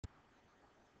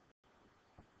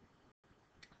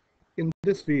In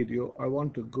this video, I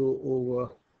want to go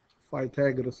over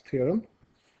Pythagoras theorem.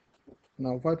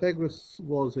 Now, Pythagoras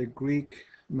was a Greek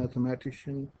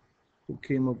mathematician who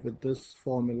came up with this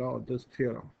formula or this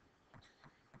theorem.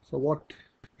 So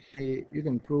you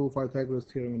can prove Pythagoras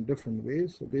theorem in different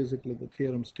ways. So basically the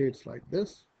theorem states like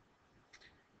this.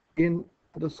 In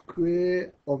the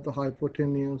square of the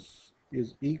hypotenuse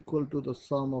is equal to the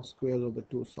sum of squares of the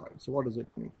two sides. So what does it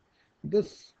mean?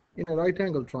 This in a right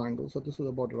angle triangle, so this is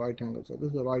about a right angle. So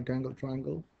this is a right angle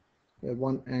triangle where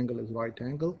one angle is right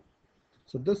angle.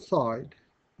 So this side,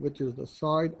 which is the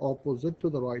side opposite to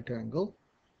the right angle,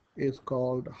 is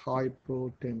called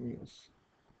hypotenuse.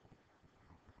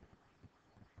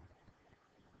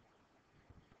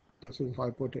 This is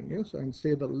hypotenuse, and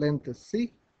say the length is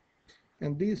C,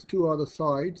 and these two are the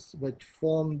sides which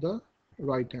form the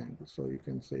right angle. So you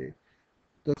can say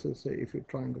this is, say, if you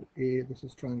triangle A, this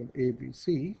is triangle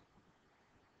ABC.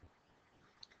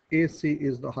 AC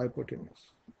is the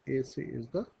hypotenuse. AC is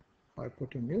the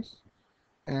hypotenuse,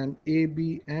 and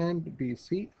AB and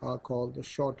BC are called the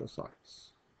shorter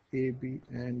sides. AB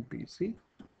and BC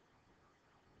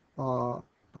are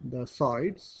the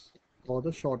sides or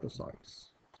the shorter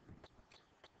sides.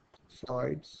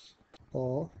 Sides,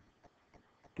 or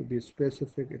to be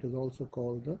specific, it is also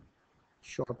called the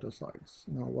shorter sides.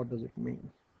 Now, what does it mean?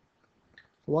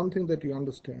 One thing that you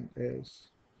understand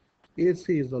is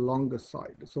AC is the longest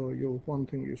side. So one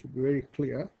thing you should be very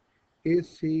clear,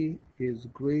 AC is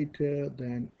greater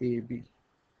than AB.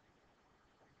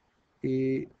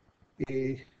 The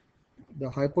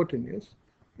hypotenuse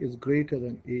is greater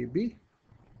than AB,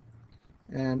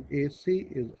 and AC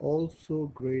is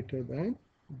also greater than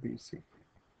BC.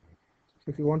 So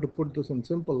if you want to put this in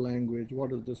simple language, what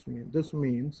does this mean? This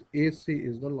means AC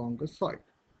is the longest side.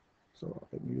 So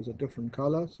let me use a different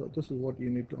color. So this is what you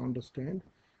need to understand.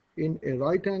 In a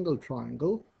right angle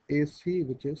triangle, AC,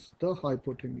 which is the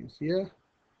hypotenuse here,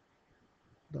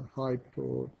 the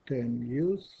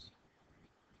hypotenuse,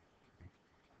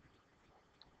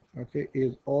 okay,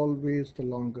 is always the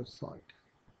longest side.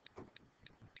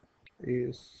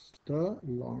 Is the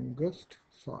longest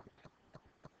side.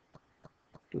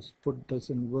 To put this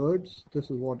in words, this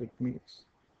is what it means.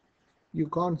 You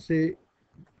can't say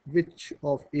which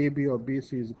of AB or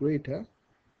BC is greater,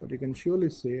 but you can surely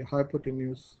say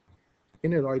hypotenuse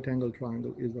in a right angle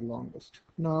triangle is the longest.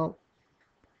 Now,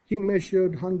 he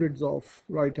measured hundreds of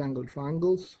right angle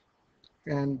triangles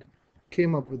and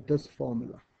came up with this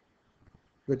formula,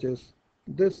 which is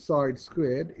this side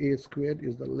squared, A squared,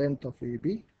 is the length of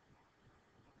AB,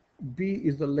 B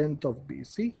is the length of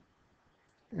BC,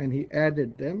 and he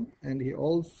added them, and he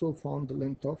also found the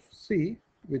length of C,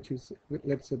 which is,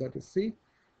 let's say that is C.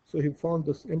 So he found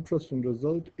this interesting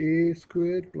result: A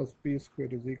squared plus B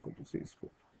squared is equal to C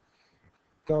squared.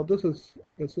 Now this is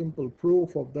a simple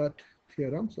proof of that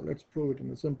theorem, so let's prove it in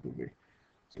a simple way.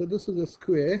 So this is a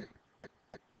square.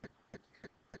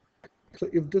 So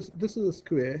if this is a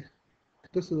square,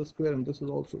 this is a square, and this is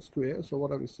also a square, so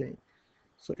what are we saying?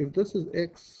 So if this is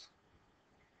x,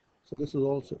 so this is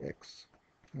also x.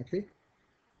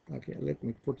 Okay, let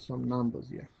me put some numbers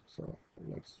here. So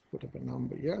let's put up a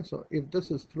number here. So if this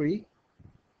is 3,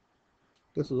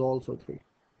 this is also 3.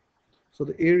 So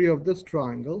the area of this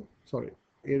triangle,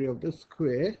 area of this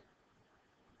square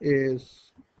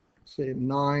is, say,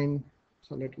 9.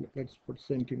 So let's put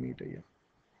centimeter here,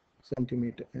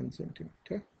 centimeter and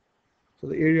centimeter. So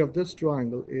the area of this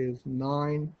triangle is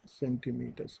 9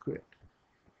 centimeters squared.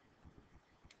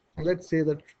 And let's say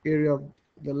that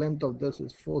the length of this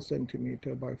is 4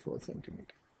 centimeter by 4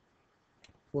 centimeter.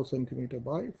 4 centimeter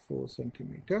by 4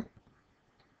 centimeter.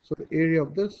 So the area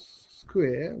of this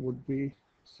square would be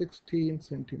 16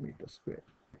 centimeters squared.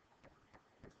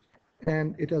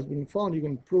 And it has been found, you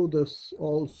can prove this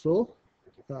also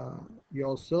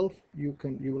yourself. You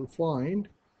will find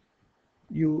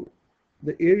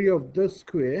the area of this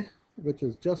square, which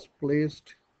is just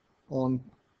placed on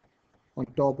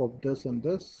top of this and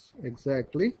this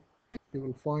exactly, you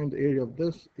will find the area of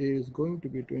this is going to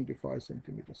be 25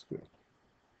 centimeters squared.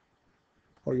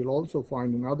 Or you'll also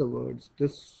find, in other words,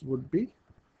 this would be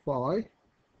 5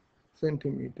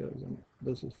 centimeters and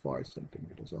this is 5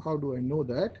 centimeters. So how do I know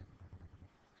that?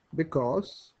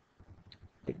 Because,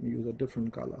 let me use a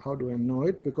different color. How do I know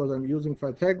it? Because I'm using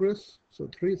Pythagoras. So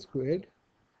 3 squared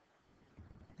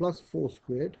plus 4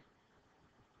 squared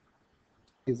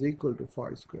is equal to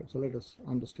 5 squared. So let us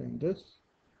understand this.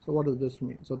 So what does this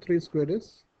mean? So 3 squared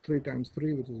is 3 times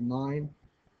 3, which is 9,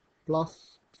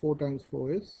 plus 4 times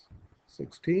 4 is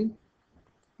 16,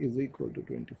 is equal to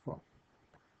 25.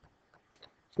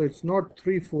 So it's not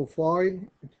 3, 4, 5.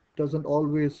 It doesn't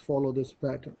always follow this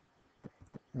pattern.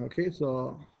 Okay,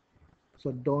 so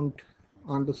don't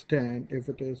understand if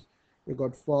it is you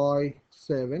got 5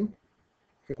 7,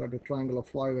 if you got a triangle of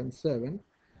 5 and 7,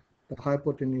 the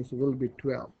hypotenuse will be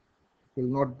 12, will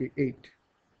not be 8.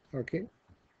 Okay,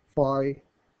 5,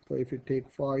 so if you take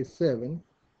 5 7,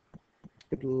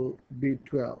 it will be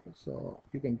 12. So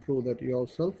you can prove that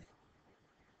yourself.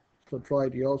 So try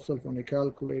it yourself on a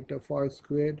calculator. 5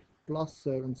 squared plus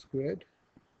 7 squared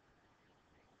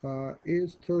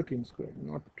is 13 squared,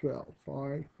 not 12.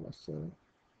 5 plus 7,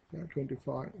 yeah,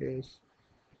 25 is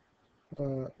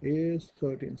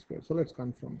 13 squared. So let's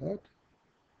confirm that.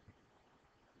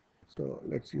 So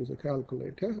let's use a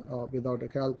calculator. Without a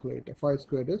calculator, 5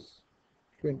 squared is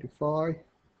 25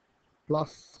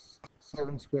 plus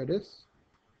 7 squared is,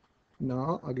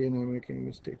 now again I'm making a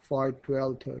mistake, 5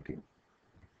 12 13.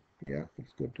 Yeah,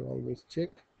 it's good to always check.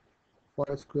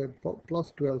 5 squared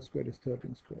plus 12 squared is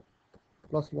 13 squared,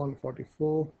 plus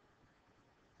 144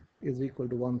 is equal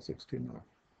to 169.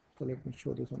 So let me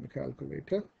show this on the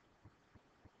calculator.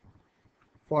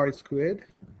 5 squared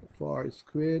plus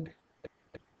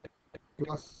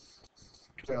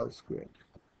 12 squared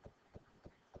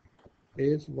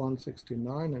is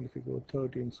 169, and if you go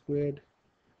 13 squared,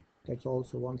 that's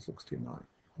also 169.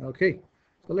 Okay,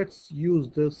 so let's use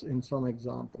this in some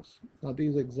examples. Now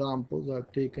these examples are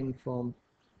taken from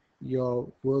your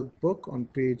workbook on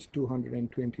page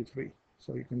 223.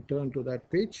 So you can turn to that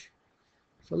page.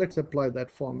 So let's apply that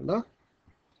formula.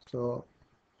 So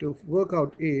to work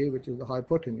out A, which is the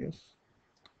hypotenuse,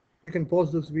 you can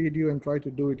pause this video and try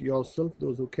to do it yourself,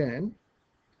 those who can.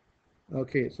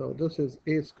 Okay, so this is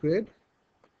A squared.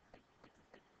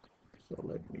 So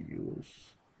let me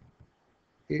use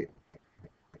A.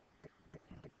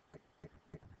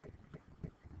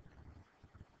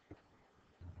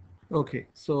 Okay,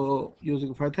 so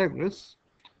using Pythagoras,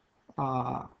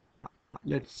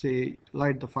 let's say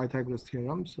write the Pythagoras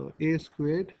theorem. So A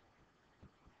squared,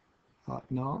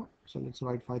 now, so let's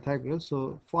write Pythagoras.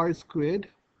 So 5 squared,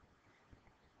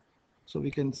 so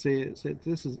we can say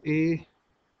this is A,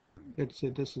 let's say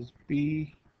this is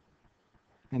B,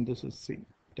 and this is C.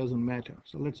 Doesn't matter.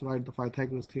 So let's write the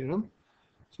Pythagoras theorem.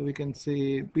 So we can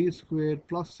say B squared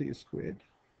plus C squared,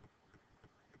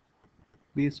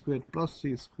 B squared plus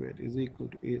C squared is equal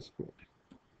to A squared.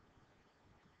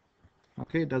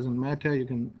 Okay, it doesn't matter.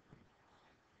 You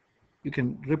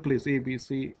can replace A, B,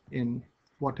 C in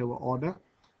whatever order.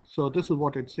 So this is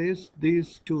what it says.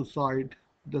 These two sides,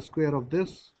 the square of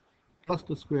this plus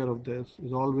the square of this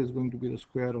is always going to be the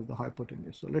square of the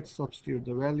hypotenuse. So let's substitute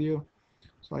the value.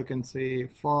 So I can say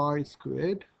 5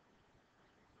 squared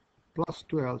plus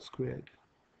 12 squared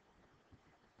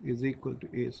is equal to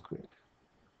A squared.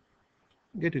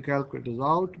 Get your calculators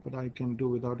out, but I can do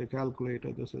without a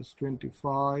calculator. This is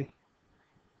 25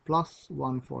 plus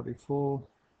 144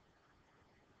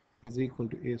 is equal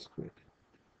to A squared.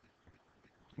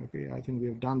 Okay, I think we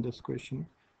have done this question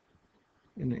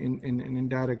in an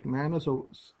indirect manner. So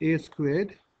A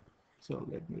squared, so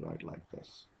let me write like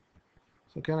this.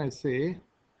 So can I say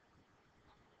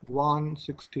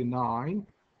 169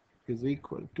 is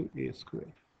equal to A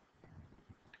squared?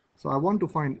 So I want to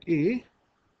find A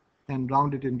and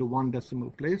round it into one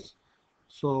decimal place.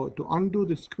 So to undo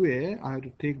the square, I have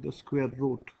to take the square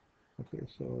root. Okay,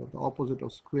 so the opposite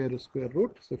of square is square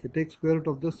root. So if you take square root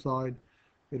of this side,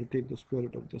 you have to take the square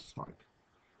root of this side.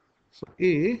 So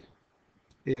A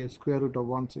is square root of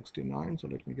 169. So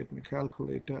let me get my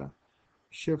calculator.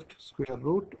 Shift square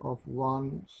root of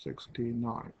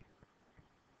 169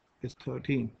 is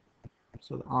 13.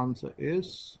 So the answer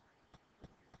is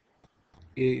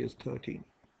A is 13.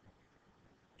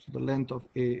 So the length of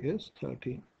A is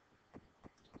 13.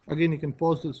 Again, you can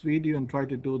pause this video and try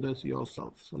to do this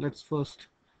yourself. So let's first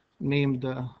name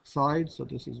the sides. So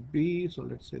this is B. So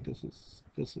let's say this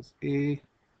is A,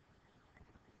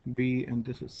 B, and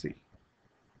this is C.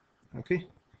 Okay.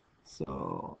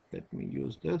 So let me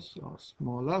use this or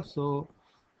smaller. So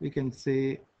we can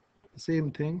say the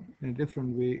same thing in a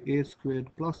different way. A squared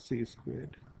plus C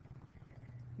squared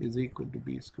is equal to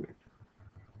B squared.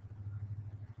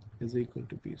 Is equal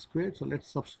to B squared. So let's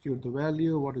substitute the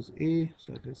value. What is A?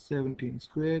 So it is 17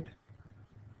 squared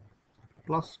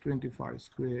plus 25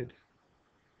 squared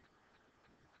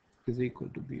is equal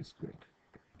to B squared.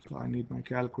 So I need my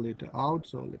calculator out.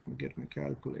 So let me get my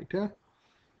calculator.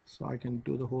 So I can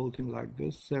do the whole thing like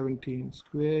this. 17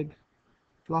 squared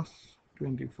plus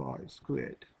 25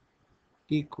 squared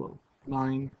equal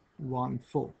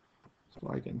 914.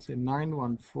 So I can say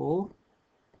 914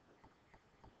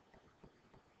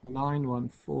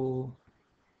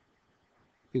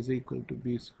 is equal to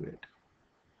B squared.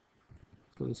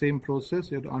 So the same process,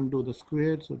 you have to undo the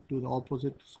squared, so do the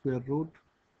opposite, square root,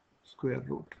 square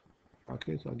root.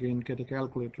 Okay, so again get a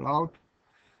calculator out.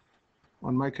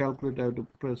 On my calculator I have to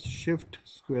press shift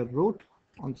square root.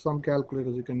 On some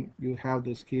calculators you have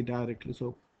this key directly,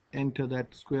 so enter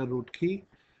that square root key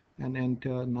and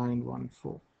enter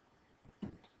 914.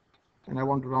 And I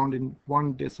want to round in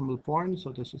 1 decimal point,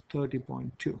 so this is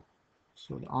 30.2.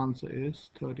 So the answer is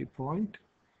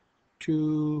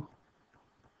 30.2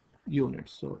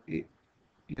 units. So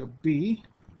your B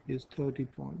is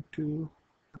 30.2.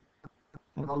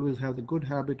 And always have the good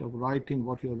habit of writing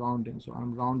what you're rounding. So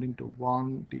I'm rounding to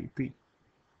 1 dp.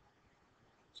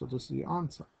 So this is the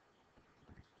answer.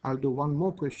 I'll do one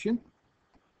more question.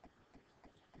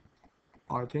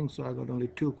 I think so. I got only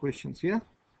 2 questions here.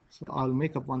 So I'll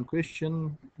make up one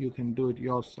question. You can do it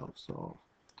yourself. So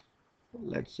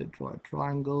let's say draw a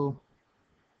triangle.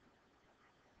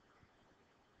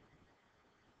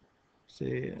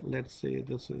 Let's say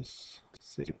this is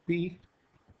say P.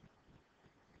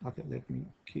 Okay, let me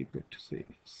keep it say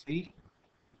C.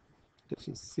 This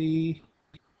is C.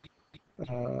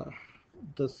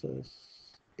 This is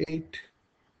 8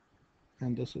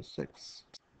 and this is 6.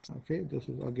 Okay, this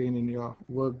is again in your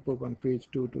workbook on page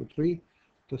 223.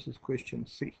 This is question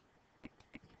C.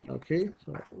 Okay,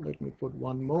 so let me put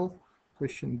one more.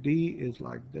 Question D is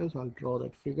like this. I'll draw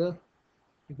that figure.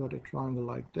 You got a triangle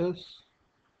like this.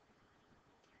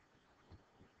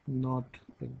 Not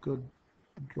a good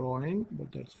drawing,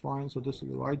 but that's fine. So this is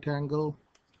the right angle.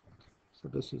 So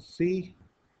this is C.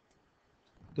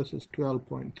 This is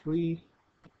 12.3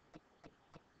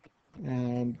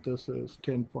 and this is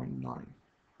 10.9.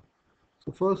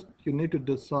 So first you need to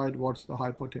decide what's the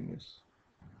hypotenuse.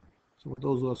 So for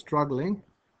those who are struggling,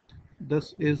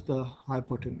 this is the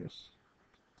hypotenuse.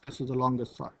 This is the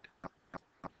longest side.